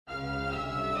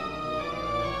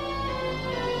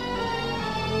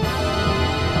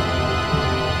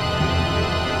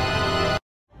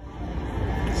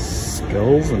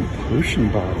Skulls and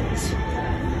potion bottles.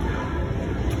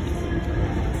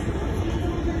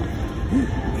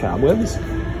 Cobwebs.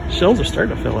 Shells are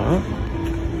starting to fill out.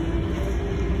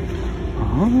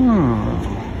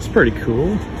 Oh, it's pretty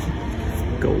cool.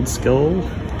 Gold skull,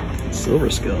 silver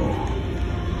skull.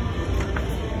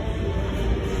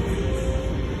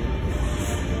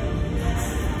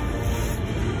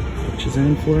 Witch's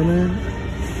end floor mat.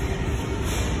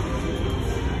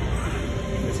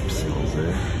 Got some symbols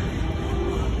there.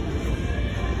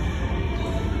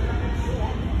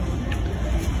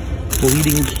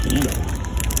 Bleeding candle.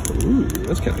 Ooh,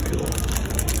 that's kind of cool.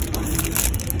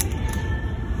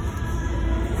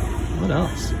 What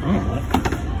else? Oh,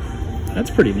 that's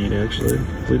pretty neat actually.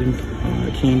 Bleeding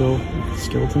candle,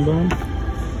 skeleton bone.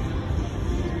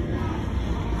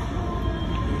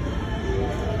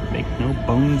 Make no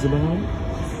bones about it.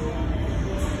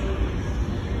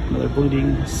 Another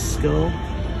bleeding skull.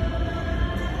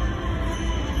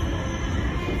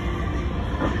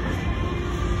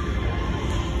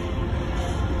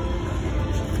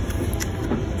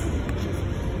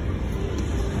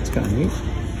 That's kind of neat.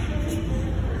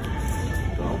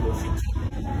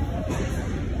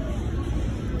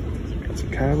 Got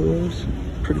some cobwebs,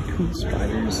 pretty cool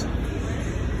spiders.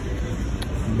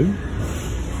 Boom.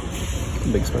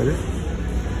 Big spider.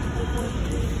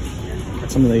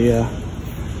 Got some of the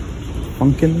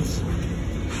pumpkins.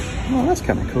 Oh, that's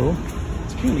kind of cool.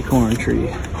 It's a candy corn tree.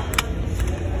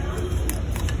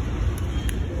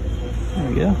 There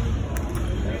we go.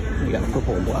 We got a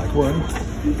purple and black one.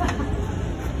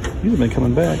 These have been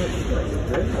coming back.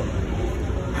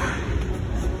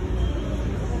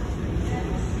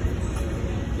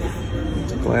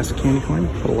 It's a glass of candy corn.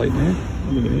 Put a light in there.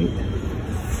 That'd be neat.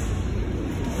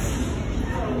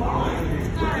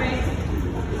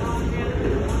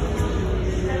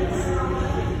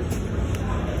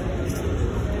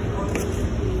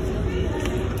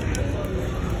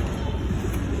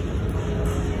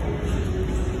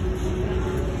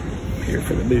 Here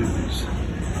for the booze.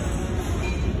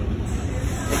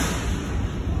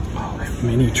 Oh, they have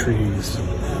mini trees.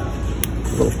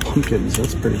 Little pumpkins,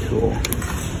 that's pretty cool.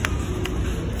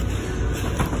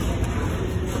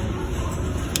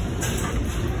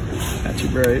 Not too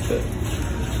bright, but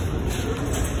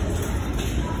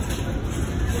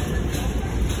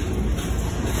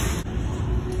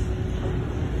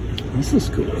this is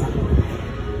cool.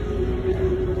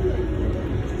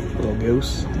 Little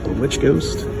ghost, little witch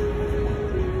ghost.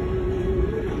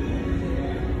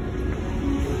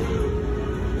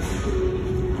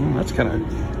 Oh, that's kind of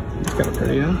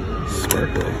pretty, huh?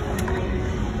 Sparkly.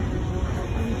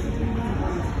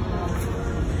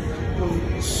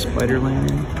 Spider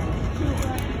lantern.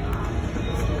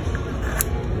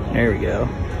 There we go.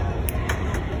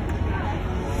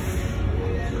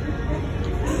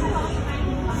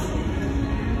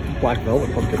 Black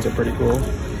velvet pumpkins are pretty cool.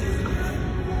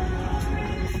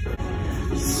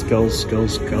 Skulls,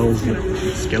 skulls, skulls,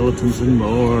 skeletons and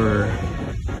more.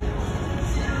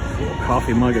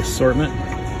 Coffee mug assortment.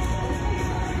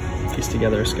 Piece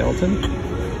together a skeleton.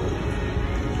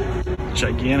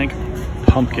 Gigantic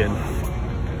pumpkin.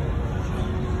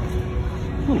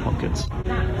 Little pumpkins.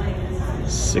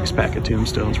 6-pack of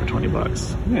tombstones for 20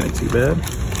 bucks. Yeah, ain't too bad.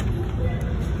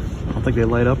 I don't think they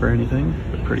light up or anything,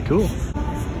 but pretty cool.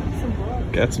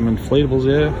 Got some inflatables,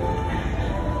 yeah.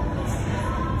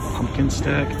 Pumpkin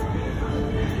stack.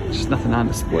 Just nothing on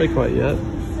display quite yet.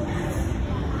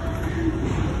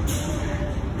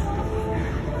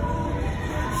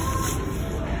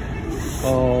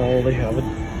 Oh, they have a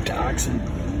dachshund.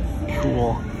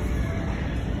 Cool.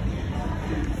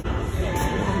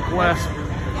 Glass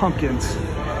pumpkins.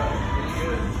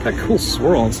 Got a cool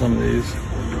swirl on some of these.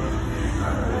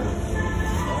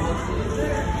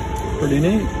 Pretty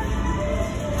neat.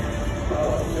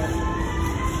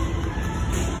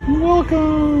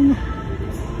 Welcome.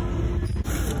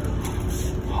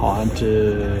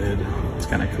 Haunted. It's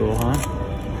kind of cool, huh?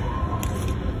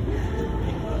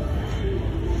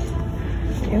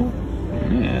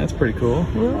 Yeah, that's pretty cool.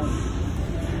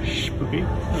 Spooky.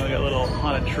 Oh, we got a little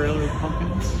haunted trailer with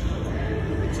pumpkins.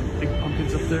 Some big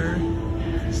pumpkins up there.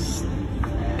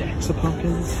 Stacks of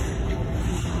pumpkins.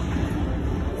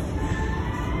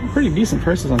 Pretty decent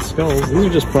prices on skulls. These are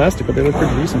just plastic, but they look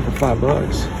pretty decent for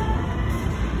 $5.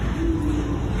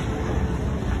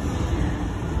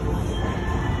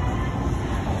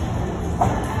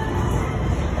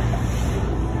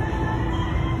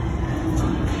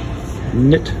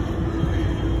 Knit.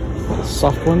 Little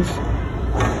soft ones.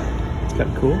 It's kind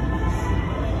of cool.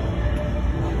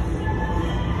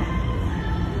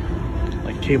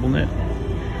 Like cable knit.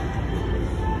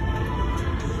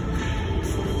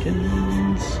 Okay.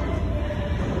 pumpkins.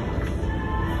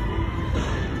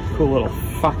 Cool little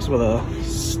fox with a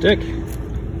stick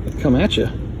that come at you.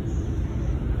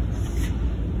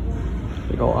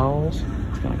 Big old owls.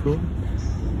 It's kind of cool.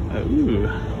 Ooh.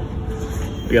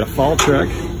 We got a fall truck.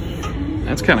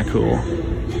 That's kind of cool.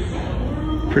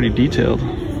 Pretty detailed.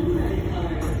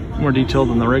 More detailed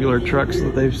than the regular trucks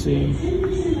that they've seen.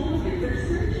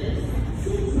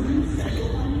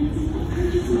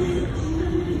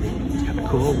 It's kind of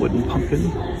cool. Wooden pumpkin.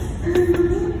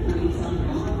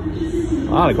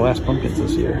 A lot of glass pumpkins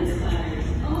this year.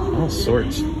 All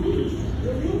sorts.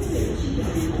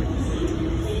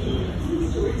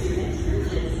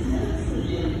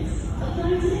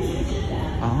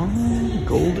 Oh,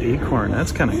 gold acorn.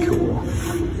 That's kind of cool.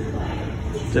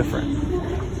 Different.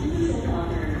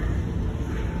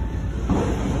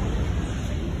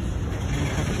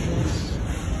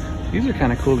 These are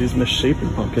kind of cool, these misshapen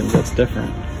pumpkins. That's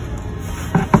different.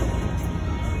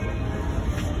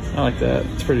 I like that.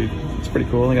 It's pretty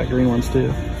cool. They got green ones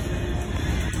too.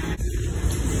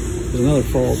 There's another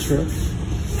fall truck.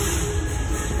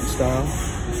 Different style.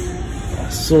 A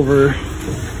silver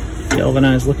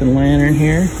galvanized looking lantern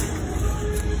here.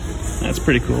 That's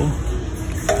pretty cool.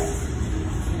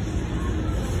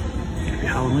 Happy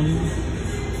Halloween.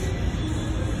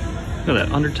 Look at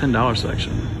that under $10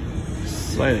 section.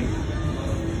 Exciting.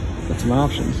 Got some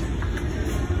options.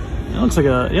 That looks like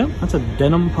a, yep, that's a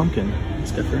denim pumpkin.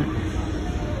 It's different.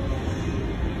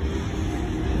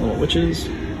 Little witches.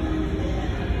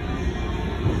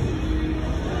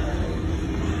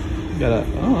 Got a,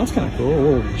 oh, that's kind of cool. A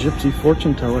little gypsy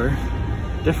fortune teller.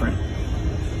 Different.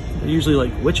 They're usually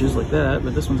like witches like that,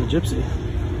 but this one's a gypsy.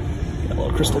 Got a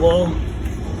little crystal ball.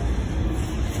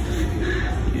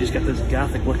 You just got this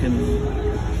gothic looking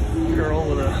girl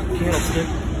with a candlestick.